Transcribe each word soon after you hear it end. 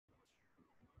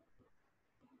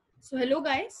So hello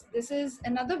guys, this is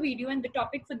another video and the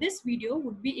topic for this video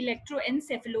would be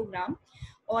electroencephalogram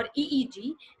or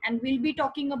EEG, and we'll be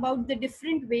talking about the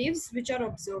different waves which are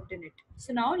observed in it.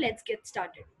 So now let's get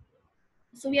started.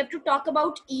 So we have to talk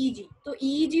about EEG. So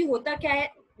EEG hota kya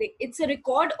hai? It's a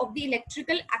record of the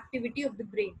electrical activity of the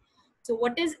brain. So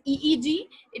what is EEG?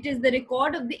 It is the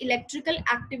record of the electrical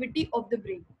activity of the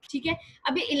brain. ठीक है.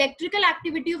 अभी electrical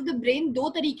activity of the brain दो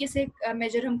तरीके से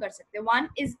measure हम कर सकते हैं. One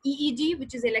is EEG,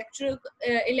 which is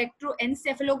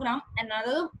electroencephalogram, and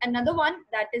another one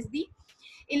that is the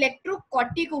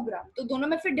इलेक्ट्रोकॉर्टिकोग्राम. तो दोनों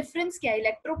में फिर डिफरेंस क्या है,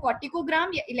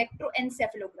 इलेक्ट्रोकॉर्टिकोग्राम या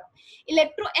इलेक्ट्रोएन्सेफेलोग्राम.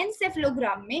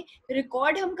 इलेक्ट्रोएन्सेफेलोग्राम में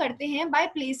रिकॉर्ड हम करते हैं by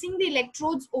placing the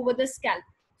electrodes over the scalp.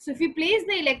 So if we place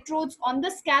the electrodes on the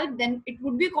scalp, then it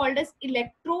would be called as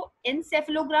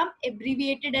electroencephalogram,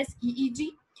 abbreviated as EEG.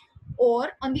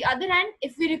 Or on the other hand,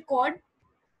 if we record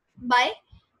by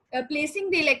placing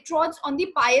the electrodes on the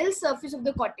pial surface of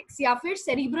the cortex या फिर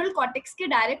cerebral cortex के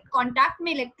direct contact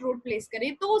में electrode place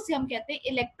करें तो उसे हम कहते हैं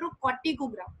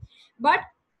electrocorticogram. But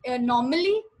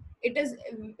normally it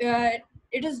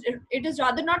is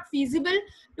rather not feasible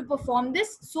to perform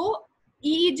this, so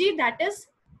EEG that is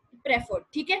preferred.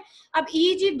 ठीक है. अब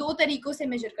EEG दो तरीकों से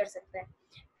measure कर सकते हैं.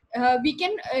 We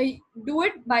can do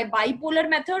it by bipolar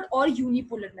method और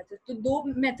unipolar method. तो दो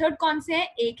मेथड कौन से हैं,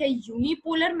 एक है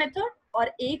unipolar method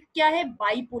और एक क्या है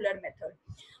bipolar method.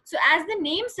 So as the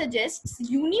name suggests,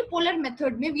 unipolar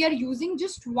method में we are using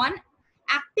just one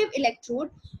active electrode.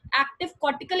 Active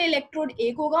cortical electrode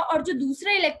एक होगा और जो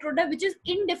दूसरा electrode है which is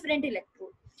indifferent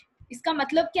electrode. इसका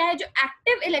मतलब क्या है, जो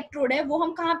एक्टिव इलेक्ट्रोड है वो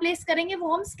हम कहाँ प्लेस करेंगे, वो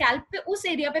हम स्कैल्प पे उस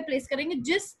एरिया पे प्लेस करेंगे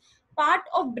जिस पार्ट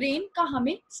ऑफ ब्रेन का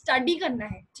हमें स्टडी करना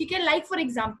है. ठीक है. Like for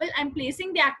example I am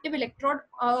placing the active electrode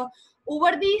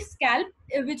over the scalp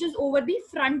which is over the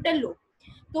frontal lobe.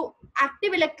 तो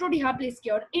एक्टिव इलेक्ट्रोड यहाँ प्लेस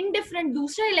किया और इनडिफरेंट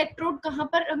दूसरा इलेक्ट्रोड कहाँ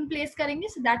पर हम प्लेस करेंगे,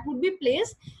 so that would be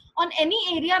placed on any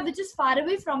area which is far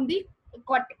away from the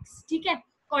cortex. ठीक है.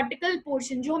 कॉर्टिकल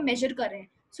पोर्शन जो हम मेजर कर रहे हैं.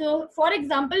 So for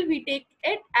example, we take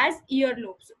it as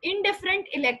earlobe. So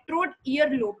indifferent electrode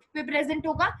earlobe पे present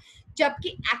होगा,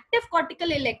 जबकि active cortical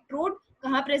electrode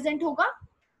कहाँ present होगा,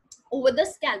 over the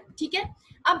scalp. ठीक है.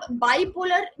 अब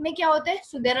bipolar में क्या होता है,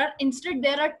 so there are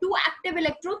two active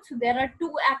electrodes. So there are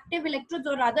two active electrodes,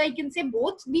 or rather I can say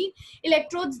both the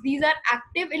electrodes. These are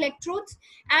active electrodes,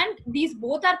 and these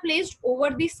both are placed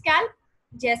over the scalp.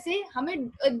 जैसे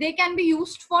हमें they can be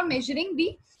used for measuring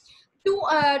the two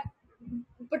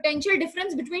potential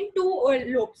difference between two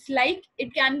lobes. Like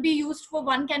it can be used for,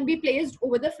 one can be placed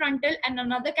over the frontal and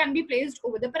another can be placed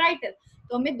over the parietal.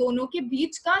 तो हमें दोनों के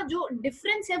बीच का जो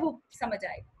difference है वो समझ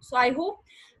आएगा. सो आई होप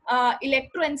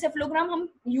इलेक्ट्रोएन्सेफेलोग्राम हम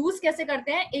यूज कैसे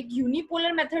करते हैं, एक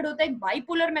यूनिपोलर मेथड होता है, एक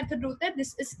बाइपोलर मेथड होता है.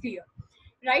 This is clear,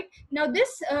 right? Now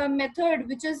this method,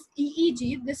 which is EEG,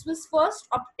 this was first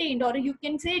obtained, or you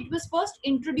can say it was first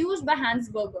introduced by Hans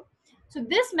Berger. So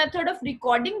this method of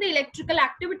recording the electrical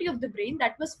activity of the brain,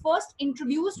 that was first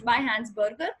introduced by Hans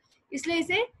Berger. इसलिए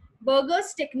इसे Berger's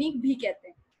technique भी कहते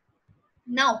हैं.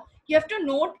 Now you have to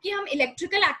note कि हम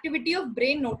electrical activity of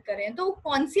brain note कर रहे हैं, तो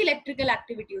कौन सी electrical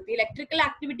activity होती है. Electrical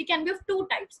activity can be of two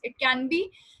types. It can be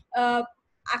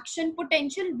action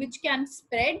potential which can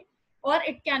spread, or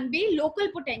it can be local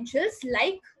potentials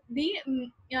like the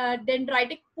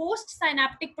dendritic post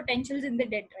synaptic potentials in the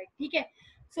dendrite. ठीक है.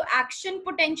 So action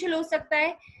potential हो सकता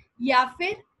है या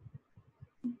फिर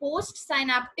post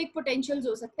synaptic potentials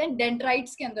हो सकते हैं.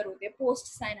 डेंड्राइट्स के अंदर होते हैं post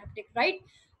synaptic, right?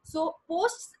 So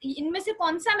post, इनमें से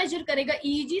कौन सा मेजर करेगा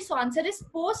EEG? So answer is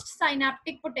post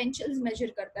synaptic potentials major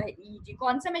करता है EEG.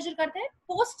 कौन सा मेजर करता है?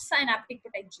 Post synaptic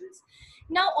potentials.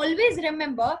 Now always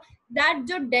remember that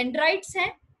जो डेंड्राइट्स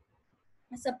हैं,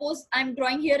 suppose I am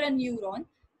drawing here a neuron,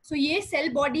 सो ये सेल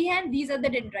बॉडी है, these are the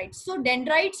dendrites. So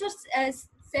dendrites और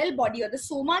सेल बॉडी और द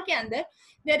सोमा के अंदर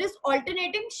there is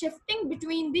alternating shifting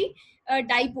between the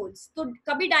dipoles. तो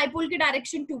कभी डाइपोल की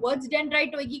डायरेक्शन टुवर्ड्स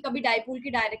डेंड्राइट होगी, कभी डाइपोल की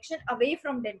डायरेक्शन अवे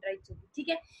फ्रॉम डेंड्राइट होगी. ठीक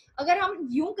है. अगर हम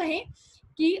यूं कहें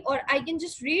कि, और I can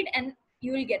just read and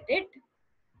you will get it.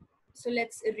 So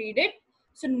let's read it.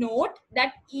 So note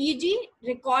that EEG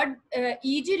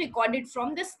recorded from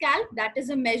the scalp, that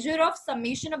is a measure of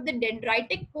summation of the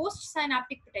dendritic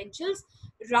postsynaptic potentials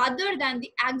rather than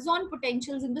the axon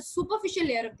potentials in the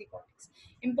superficial layer of the cortex.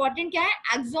 Important क्या है?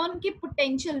 Axon के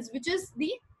potentials, which is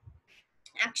the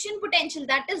action potential,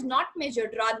 that is not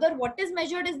measured. Rather, what is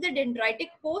measured is the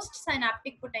dendritic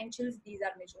postsynaptic potentials. These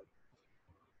are measured.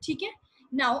 ठीक है.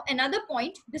 Now another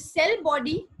point, the cell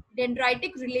body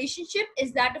dendritic relationship is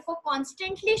that of a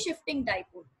constantly shifting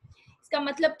dipole. इसका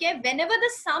मतलब क्या है, whenever the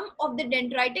sum of the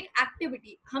dendritic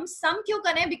activity, हम sum क्यों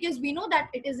करें, because we know that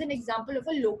it is an example of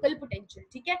a local potential,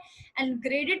 ठीक है, and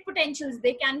graded potentials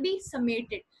they can be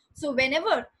summated. So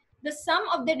whenever the sum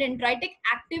of the dendritic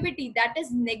activity that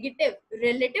is negative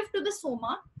relative to the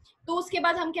soma, तो उसके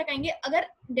बाद हम क्या कहेंगे, अगर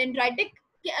dendritic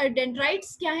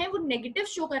dendrites क्या है, वो नेगेटिव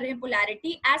शो कर रहे हैं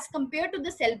polarity as compare to the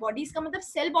cell body, इसका मतलब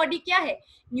सेल बॉडी क्या है,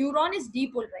 न्यूरॉन इज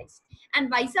डीपोलराइज्ड, एंड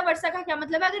वाइसा वर्सा का क्या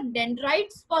मतलब है, अगर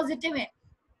डेंड्राइट्स पॉजिटिव है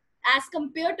as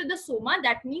compared to the soma,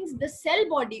 that means the cell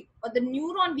body or the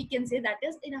neuron, we can say, that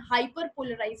is in a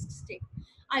hyperpolarized state.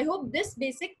 I hope this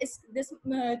basic is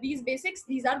these basics,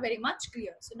 these are very much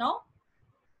clear. So now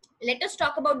let us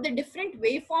talk about the different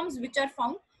waveforms which are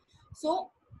found.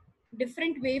 So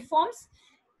different waveforms,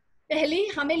 पहले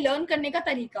हमें learn करने का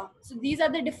तरीका. So these are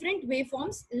the different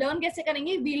waveforms. Learn कैसे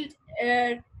करेंगे, we'll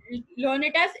learn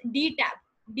it as D tab.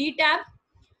 D tab,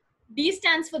 D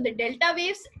stands for the delta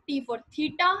waves, T for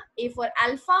theta, A for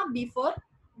alpha, B for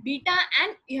beta,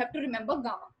 and you have to remember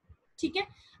gamma. ठीक है.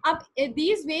 अब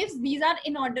these waves, these are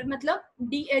in order, मतलब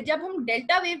जब हम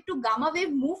delta wave to gamma wave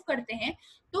move करते हैं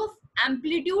तो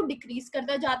amplitude decrease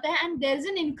करता जाता है and there is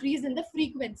an increase in the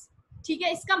frequency. ठीक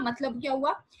है, इसका मतलब क्या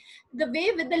हुआ, the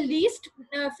wave with the least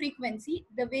frequency,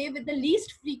 the wave with the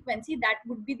least frequency, that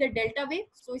would be the delta wave.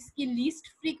 So इसकी least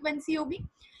frequency होगी.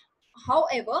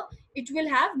 However, it will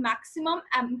have maximum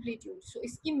amplitude. So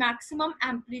इसकी maximum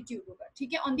amplitude होगा.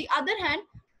 ठीक है. On the other hand,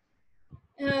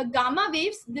 gamma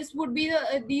waves, this would be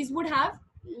these would have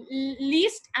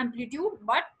least amplitude,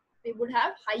 but they would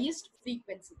have highest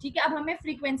frequency. ठीक है. अब हमें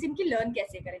frequency इनकी learn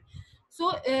कैसे करें. So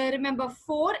remember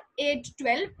 4, 8,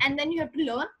 12, and then you have to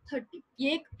learn 30.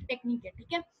 ये एक technique है.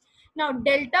 ठीक है. Now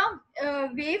delta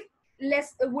wave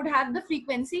less would have the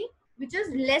frequency which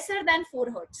is lesser than 4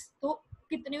 hertz. तो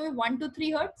कितने हुए, 1 to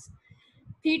 3 hertz.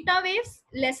 Theta waves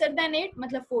lesser than 8,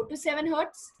 मतलब 4 to 7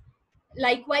 hertz.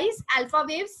 Likewise alpha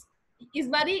waves इस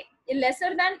बारी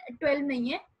lesser than 12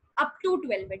 नहीं है, up to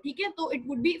 12 है. ठीक है. तो it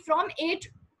would be from 8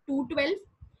 to 12.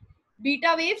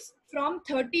 Beta waves from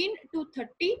 13 to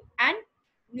 30 and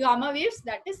gamma waves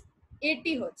that is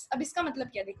 80 hertz. अब इसका मतलब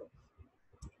क्या, देखो,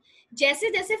 जैसे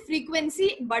जैसे फ्रीक्वेंसी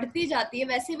बढ़ती जाती है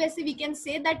वैसे वैसे we can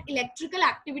say that electrical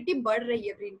activity बढ़ रही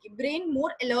है ब्रेन की, ब्रेन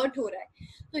मोर अलर्ट हो रहा है.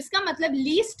 तो इसका मतलब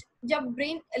लीस्ट, जब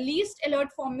ब्रेन लीस्ट अलर्ट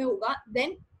फॉर्म में होगा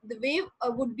then the wave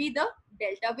would be the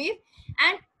delta wave,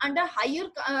 and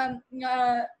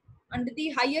under the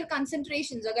higher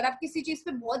concentrations, अगर आप किसी चीज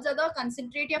पे बहुत ज्यादा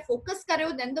कंसंट्रेट या फोकस कर रहे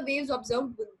हो then the waves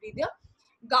observed would be the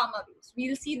gamma waves. We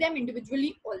will see them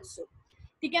individually also.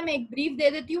 ठीक है, मैं एक ब्रीफ दे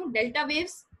देती हूँ. डेल्टा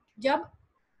वेव्स जब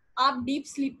आप डीप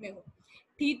स्लीप में हो,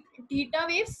 थीटा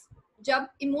वेव्स जब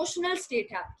इमोशनल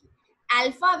स्टेट है आपकी,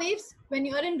 alpha waves when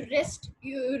you are in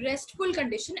restful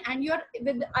condition and you are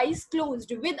with eyes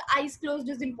closed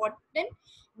is important,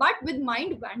 but with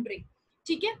mind wandering.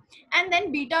 ठीक है. And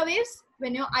then beta waves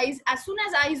when your eyes, as soon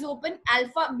as eyes open,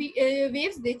 alpha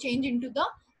waves they change into the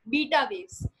beta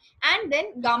waves, and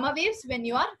then gamma waves when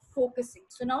you are focusing.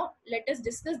 So now let us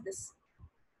discuss this.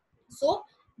 So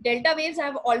delta waves, I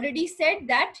have already said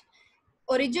that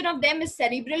origin of them is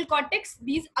cerebral cortex.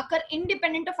 These occur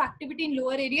independent of activity in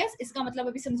lower areas. इसका मतलब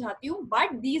अभी समझाती हूँ.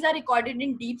 But these are recorded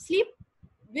in deep sleep.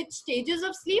 Which stages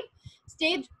of sleep?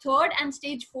 Stage 3rd and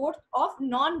stage 4th of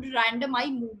non-random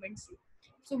eye movement sleep.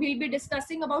 So we'll be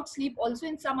discussing about sleep also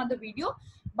in some other video.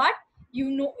 But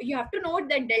you have to note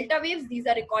that delta waves, these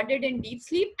are recorded in deep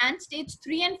sleep, and stage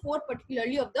 3 and 4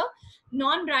 particularly of the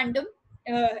non-random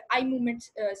eye movement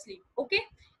sleep. Okay.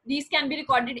 These can be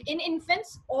recorded in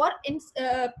infants or in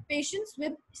patients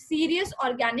with serious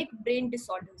organic brain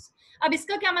disorders. अब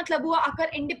इसका क्या मतलब हुआ, occur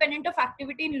independent of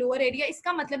activity in lower area.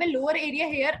 इसका मतलब है lower area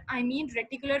here, I mean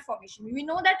reticular formation. We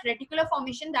know that reticular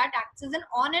formation that acts as an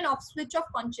on and off switch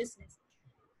of consciousness.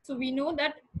 So we know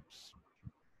that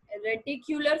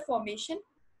reticular formation,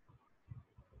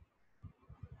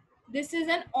 this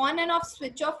is an on and off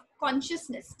switch of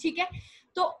consciousness. ठीक है.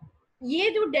 तो ये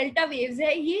जो delta waves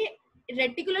है, ये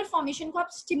reticular formation को आप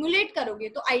stimulate करोगे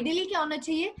तो आइडियली क्या होना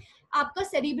चाहिए, आपका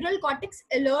सेरिब्रल कॉर्टेक्स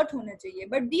अलर्ट होना चाहिए.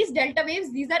 But these delta waves,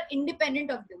 these are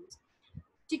independent of this.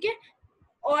 ठीक है.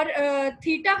 और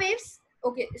theta waves,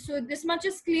 okay, so this much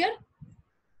is clear.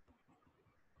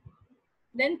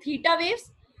 Then theta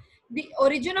waves, the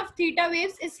origin of theta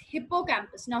waves is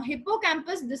hippocampus. Now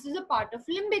hippocampus, this is a part of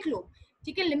limbic lobe.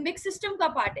 ठीक है, limbic system का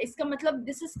part है. इसका मतलब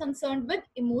this is concerned with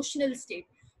emotional state.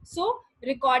 So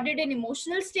recorded in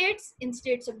emotional states, in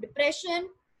states of depression,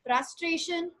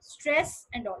 frustration, stress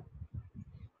and all.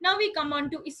 Now we come on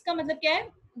to, इसका मतलब क्या है,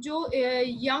 जो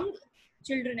young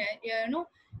children है, you know,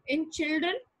 in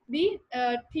children the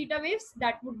theta waves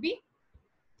that would be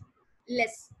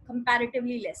less,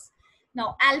 comparatively less.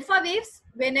 Now alpha waves,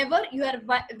 whenever you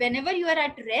are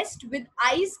at rest with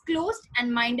eyes closed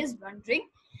and mind is wandering,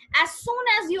 as soon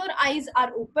as your eyes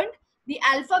are opened, the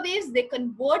alpha waves, they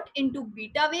convert into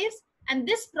beta waves, and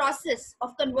this process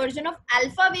of conversion of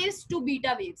alpha waves to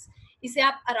beta waves, इसे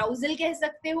आप arousal कह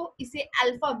सकते हो, इसे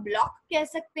alpha block कह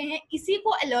सकते हैं, इसी को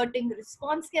अलर्टिंग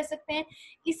रिस्पॉन्स कह सकते हैं,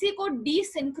 इसी को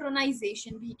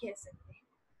डीसिंक्रोनाइजेशन भी कह सकते हैं.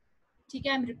 ठीक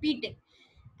है, I am repeating.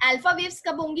 Alpha waves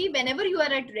कब होंगी? Whenever you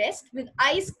are at rest with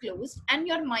eyes closed and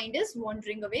your mind is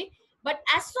wandering away. But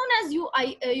as soon as you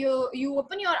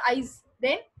open your eyes,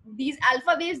 then these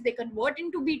alpha waves, they convert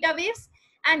into beta waves,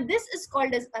 and this is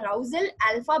called as arousal,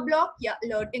 alpha block, या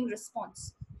alerting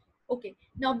response. Okay.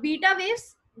 Now beta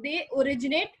waves, they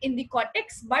originate in the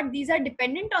cortex, but these are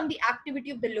dependent on the activity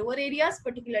of the lower areas,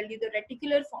 particularly the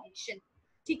reticular formation.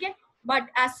 ठीक है. But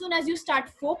as soon as you start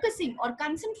focusing or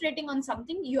concentrating on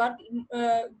something, you are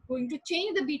going to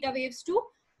change the beta waves to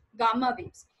gamma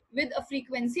waves with a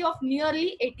frequency of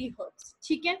nearly 80 hertz.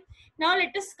 ठीक है. Now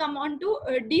let us come on to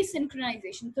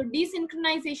desynchronization. So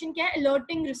desynchronization क्या है?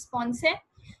 Alerting response है,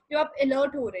 जो आप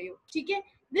alert हो रहे हो. ठीक है.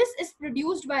 This is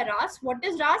produced by RAS. What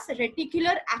is RAS?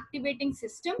 Reticular activating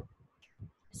system.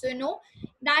 So you know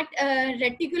that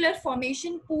reticular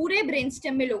formation पूरे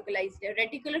brainstem में localized है.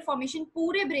 Reticular formation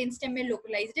पूरे brainstem में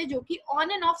localized है, जो कि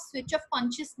on and off switch of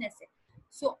consciousness है.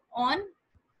 So on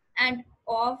and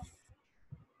off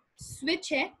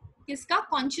switch है किसका?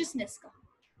 Consciousness का.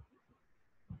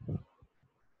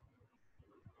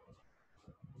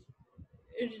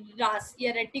 RAS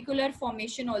या reticular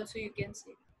formation also you can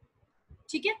say.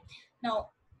 ठीक है. Now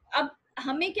अब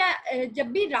हमें क्या, जब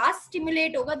भी रास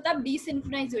स्टिमुलेट होगा तब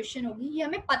डिसिंक्रोनाइजेशन होगी, ये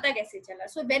हमें पता कैसे चला?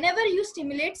 So whenever you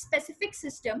stimulate specific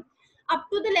system up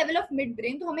to the level of mid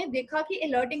brain, तो हमें देखा कि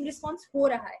अलर्टिंग रिस्पॉन्स हो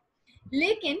रहा है.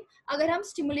 लेकिन अगर हम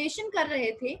स्टिमुलेशन कर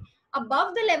रहे थे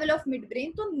above the level of mid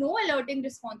brain, तो नो अलर्टिंग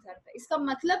रिस्पॉन्स आ रहा था. इसका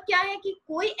मतलब क्या है कि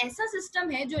कोई ऐसा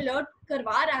सिस्टम है जो अलर्ट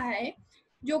करवा रहा है,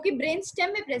 जो कि ब्रेन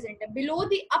स्टेम में प्रेजेंट है, below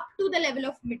the up to the level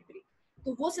of mid brain.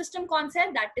 तो वो सिस्टम कौन सा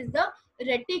है? That is the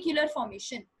reticular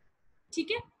formation.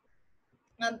 ठीक है.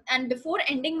 And before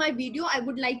ending my video, I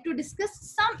would like to discuss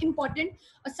some important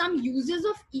some uses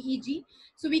of EEG.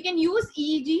 So we can use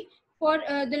EEG for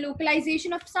the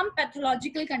localization of some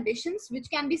pathological conditions which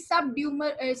can be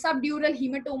subdural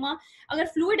hematoma.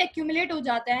 अगर fluid accumulate हो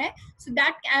जाता है, so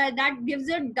that gives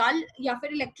a dull या फिर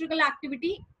electrical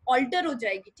activity alter हो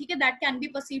जाएगी. ठीक है. That can be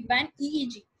perceived by an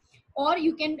EEG. Or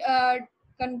you can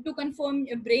to confirm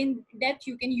brain death,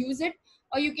 you can use it,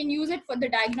 or you can use it for the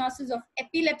diagnosis of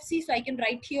epilepsy. So I can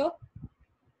write here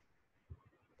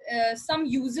some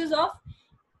uses of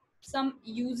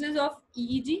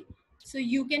EEG. So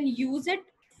you can use it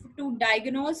to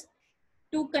diagnose,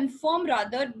 to confirm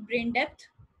rather brain death.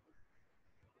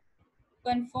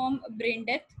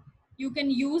 You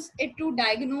can use it to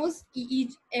diagnose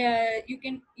EEG. You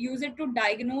can use it to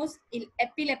diagnose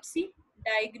epilepsy.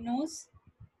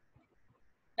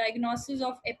 Diagnosis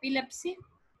of epilepsy.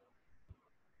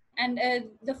 And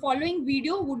the following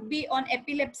video would be on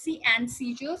epilepsy and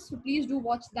seizures, so please do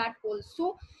watch that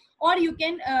also. Or you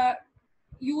can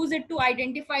use it to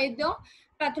identify the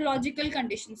pathological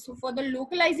conditions, so for the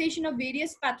localization of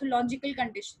various pathological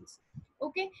conditions.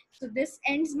 Okay, so this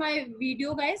ends my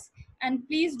video, guys, and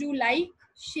please do like,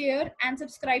 share and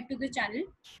subscribe to the channel,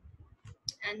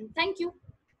 and thank you.